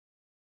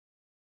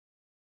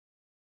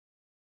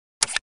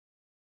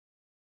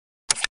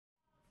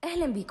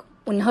أهلا بيكم.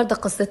 والنهاردة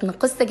قصتنا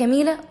قصة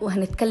جميلة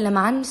وهنتكلم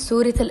عن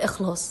سورة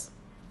الإخلاص.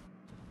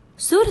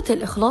 سورة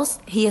الإخلاص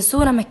هي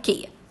سورة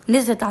مكية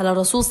نزلت على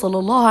الرسول صلى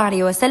الله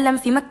عليه وسلم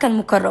في مكة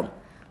المكرمة،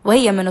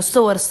 وهي من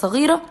السور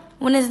الصغيرة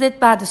ونزلت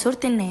بعد سورة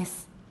الناس.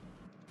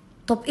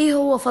 طب إيه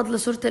هو فضل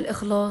سورة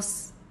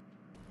الإخلاص؟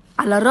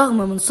 على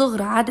الرغم من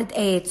صغر عدد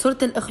آيات سورة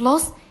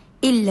الإخلاص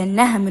إلا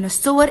أنها من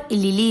السور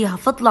اللي ليها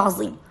فضل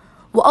عظيم،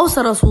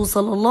 وأوصى الرسول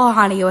صلى الله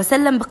عليه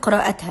وسلم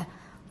بقراءتها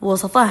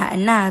ووصفها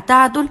أنها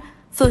تعدل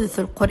ثلث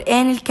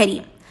القرآن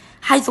الكريم،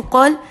 حيث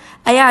قال: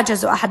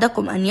 أيعجز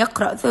أحدكم أن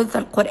يقرأ ثلث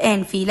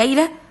القرآن في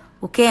ليلة؟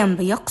 وكان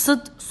بيقصد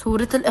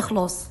سورة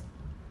الإخلاص،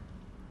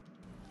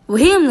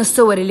 وهي من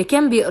السور اللي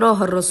كان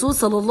بيقراها الرسول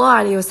صلى الله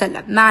عليه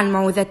وسلم مع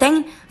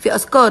المعوذتين في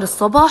أذكار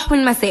الصباح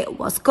والمساء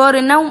وأذكار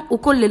النوم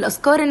وكل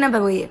الأذكار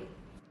النبوية.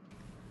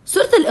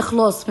 سورة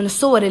الإخلاص من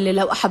السور اللي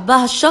لو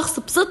أحبها الشخص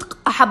بصدق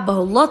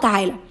أحبه الله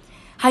تعالى،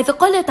 حيث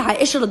قالت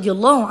عائشة رضي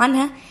الله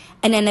عنها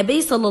أن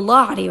النبي صلى الله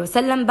عليه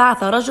وسلم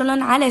بعث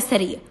رجلا على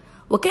سرية،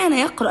 وكان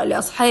يقرأ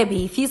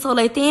لأصحابه في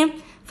صلاتهم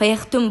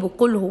فيختم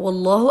بقل هو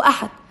الله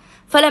أحد،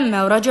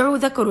 فلما رجعوا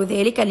ذكروا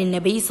ذلك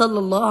للنبي صلى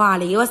الله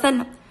عليه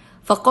وسلم،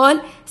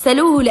 فقال: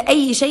 سلوه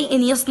لأي شيء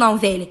يصنع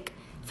ذلك،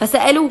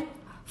 فسألوه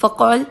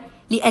فقال: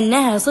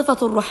 لأنها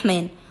صفة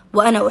الرحمن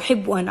وأنا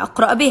أحب أن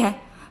أقرأ بها.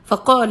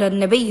 فقال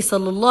النبي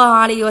صلى الله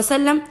عليه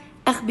وسلم: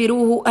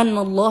 أخبروه أن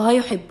الله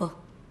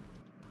يحبه.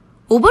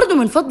 وبرضه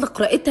من فضل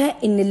قراءتها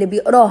إن اللي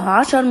بيقراها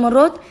 10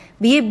 مرات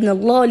بيبني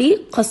الله ليه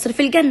قصر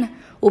في الجنة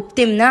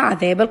وبتمنع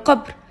عذاب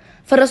القبر.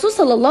 فالرسول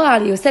صلى الله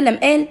عليه وسلم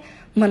قال: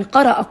 من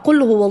قرأ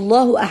قل هو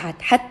الله أحد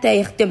حتى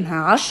يختمها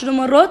 10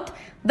 مرات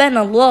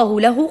بنى الله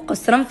له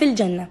قصرا في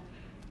الجنة.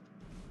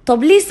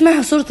 طب ليه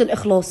اسمها سورة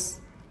الإخلاص؟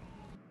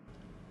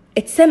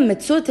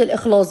 اتسمت سورة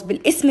الإخلاص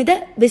بالاسم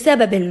ده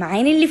بسبب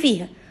المعاني اللي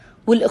فيها،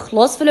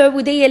 والإخلاص في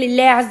العبودية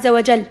لله عز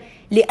وجل،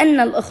 لأن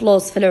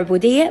الإخلاص في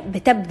العبودية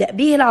بتبدأ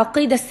به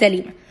العقيدة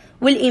السليمة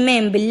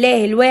والإيمان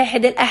بالله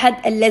الواحد الأحد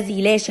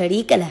الذي لا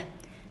شريك له.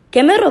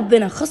 كمان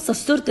ربنا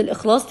خصص سورة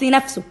الإخلاص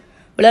لنفسه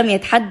ولم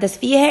يتحدث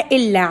فيها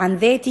إلا عن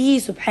ذاته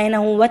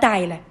سبحانه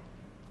وتعالى.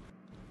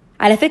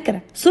 على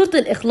فكرة سورة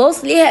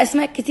الإخلاص ليها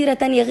أسماء كتيرة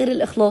تانية غير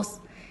الإخلاص،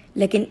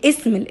 لكن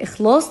اسم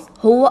الإخلاص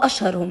هو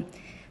أشهرهم،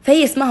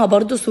 فهي اسمها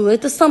برضو سورة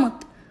الصمد،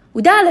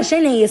 وده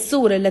علشان هي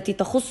السورة التي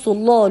تخص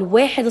الله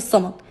الواحد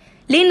الصمد،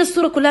 لأن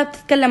السورة كلها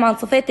بتتكلم عن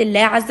صفات الله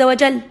عز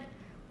وجل،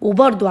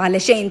 وبرضو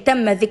علشان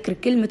تم ذكر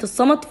كلمة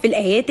الصمد في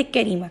الآيات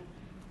الكريمة.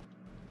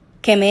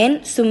 كمان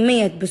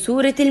سميت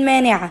بسورة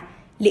المانعة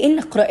لأن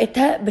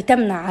قراءتها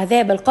بتمنع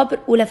عذاب القبر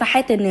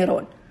ولفحات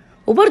النيران،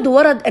 وبرضو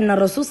ورد أن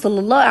الرسول صلى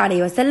الله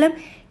عليه وسلم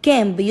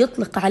كان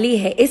بيطلق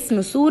عليها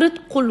اسم سورة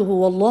قل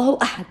هو الله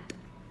أحد.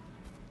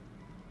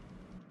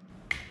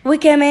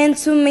 وكمان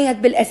سميت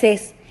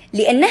بالأساس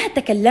لأنها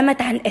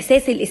تكلمت عن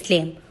أساس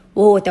الإسلام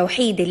وهو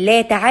توحيد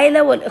الله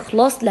تعالى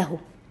والإخلاص له.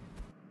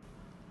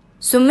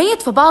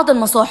 سميت في بعض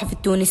المصاحف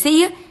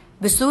التونسية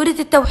بسورة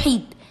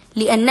التوحيد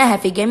لأنها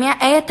في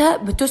جميع آياتها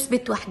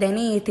بتثبت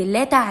وحدانية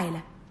الله تعالى.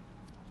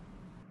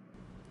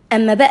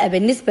 أما بقى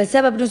بالنسبة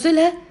لسبب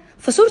نزولها،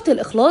 فسورة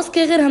الإخلاص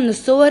كغيرها من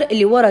السور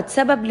اللي ورد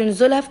سبب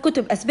لنزولها في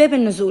كتب أسباب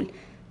النزول،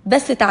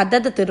 بس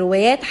تعددت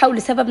الروايات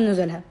حول سبب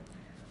نزولها.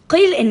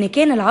 قيل إن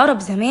كان العرب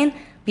زمان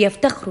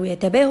بيفتخروا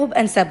ويتباهوا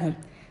بأنسابهم،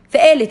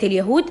 فقالت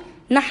اليهود: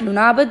 نحن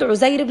نعبد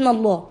عزير ابن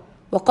الله،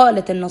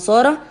 وقالت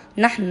النصارى: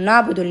 نحن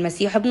نعبد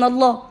المسيح ابن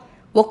الله،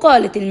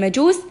 وقالت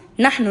المجوس: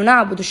 نحن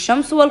نعبد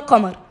الشمس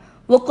والقمر،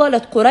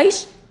 وقالت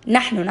قريش: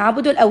 نحن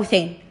نعبد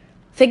الأوثان.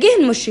 فجه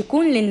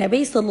المشركون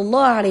للنبي صلى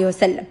الله عليه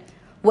وسلم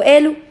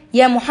وقالوا: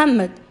 يا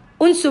محمد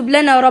انسب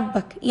لنا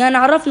ربك، يعني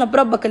عرفنا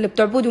بربك اللي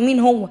بتعبده مين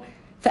هو.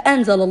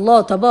 فأنزل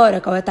الله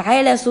تبارك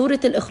وتعالى سورة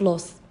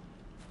الإخلاص.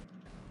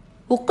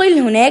 وقيل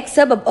هناك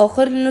سبب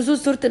آخر لنزول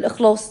سورة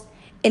الإخلاص،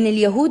 إن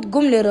اليهود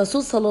جم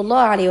للرسول صلى الله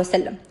عليه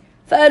وسلم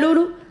فقالوا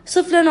له: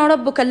 صف لنا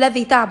ربك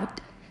الذي تعبد.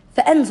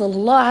 فأنزل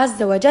الله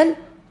عز وجل: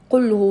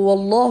 قل هو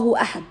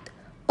الله أحد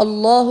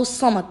الله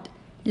الصمد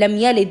لم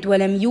يلد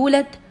ولم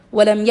يولد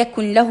ولم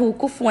يكن له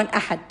كفوا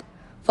أحد،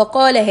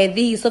 فقال: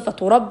 هذه صفة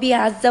ربي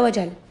عز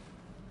وجل.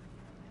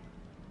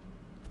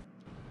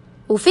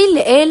 وفي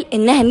اللي قال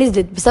إنها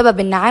نزلت بسبب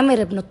إن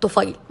عامر بن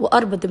الطفيل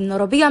وأربد بن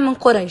ربيع من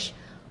قريش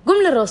جم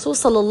للرسول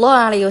صلى الله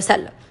عليه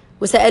وسلم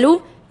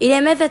وسألوه: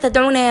 إلى ماذا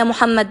تدعون يا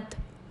محمد؟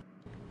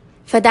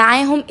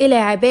 فدعاهم إلى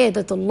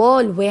عبادة الله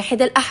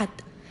الواحد الأحد،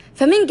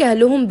 فمن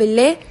جهلهم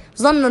بالله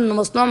ظنوا أنه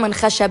مصنوع من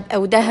خشب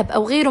أو ذهب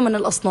أو غيره من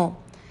الأصنام،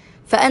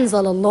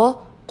 فأنزل الله: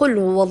 قل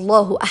هو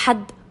الله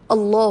أحد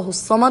الله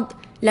الصمد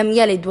لم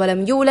يلد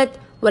ولم يولد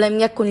ولم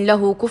يكن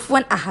له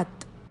كفوا أحد.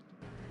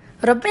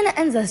 ربنا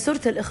أنزل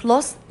سورة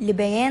الإخلاص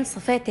لبيان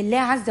صفات الله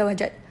عز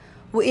وجل،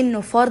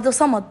 وإنه فرد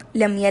صمد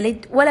لم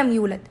يلد ولم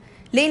يولد،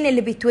 لأن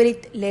اللي بيتولد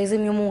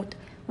لازم يموت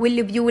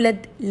واللي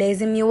بيولد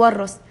لازم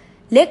يورث،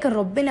 لكن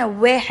ربنا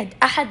واحد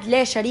أحد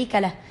لا شريك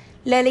له،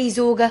 لا ليه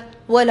زوجة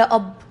ولا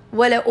أب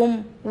ولا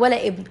أم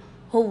ولا ابن،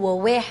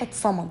 هو واحد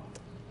صمد.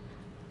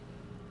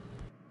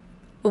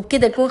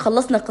 وبكده نكون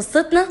خلصنا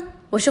قصتنا،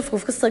 واشوفكم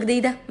في قصة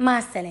جديدة. مع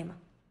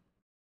السلامة.